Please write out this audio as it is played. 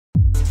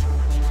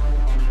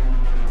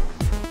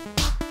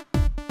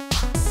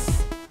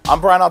I'm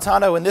Brian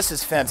Altano, and this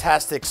is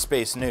fantastic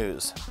space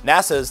news.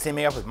 NASA is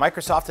teaming up with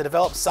Microsoft to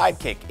develop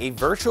Sidekick, a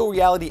virtual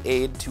reality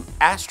aid to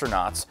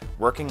astronauts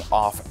working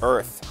off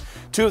Earth.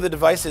 Two of the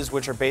devices,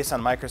 which are based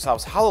on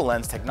Microsoft's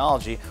Hololens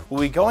technology,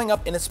 will be going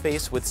up into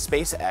space with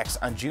SpaceX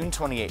on June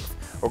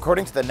 28th.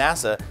 According to the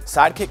NASA,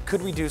 Sidekick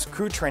could reduce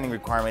crew training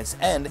requirements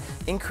and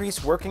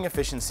increase working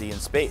efficiency in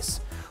space.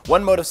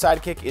 One mode of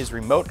Sidekick is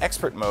Remote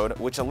Expert Mode,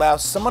 which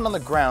allows someone on the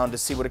ground to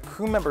see what a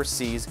crew member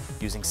sees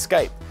using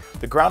Skype.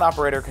 The ground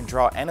operator can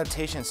draw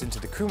annotations into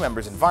the crew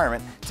member's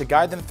environment to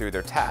guide them through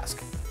their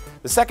task.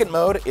 The second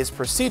mode is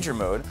Procedure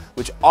Mode,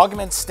 which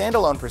augments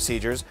standalone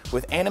procedures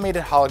with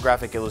animated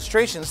holographic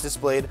illustrations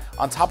displayed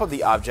on top of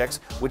the objects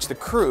which the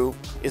crew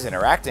is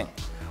interacting.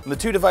 When the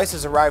two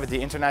devices arrive at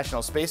the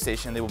International Space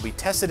Station, they will be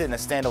tested in a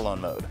standalone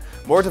mode.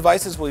 More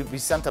devices will be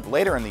sent up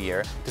later in the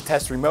year to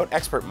test Remote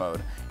Expert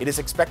Mode. It is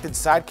expected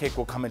Sidekick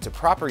will come into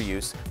proper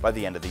use by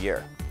the end of the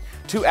year.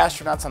 Two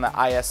astronauts on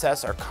the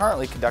ISS are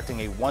currently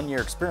conducting a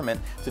one-year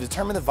experiment to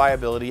determine the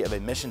viability of a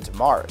mission to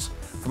Mars.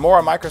 For more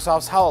on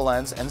Microsoft's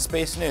HoloLens and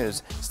space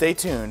news, stay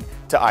tuned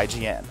to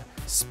IGN.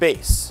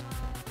 Space.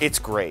 It's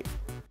great.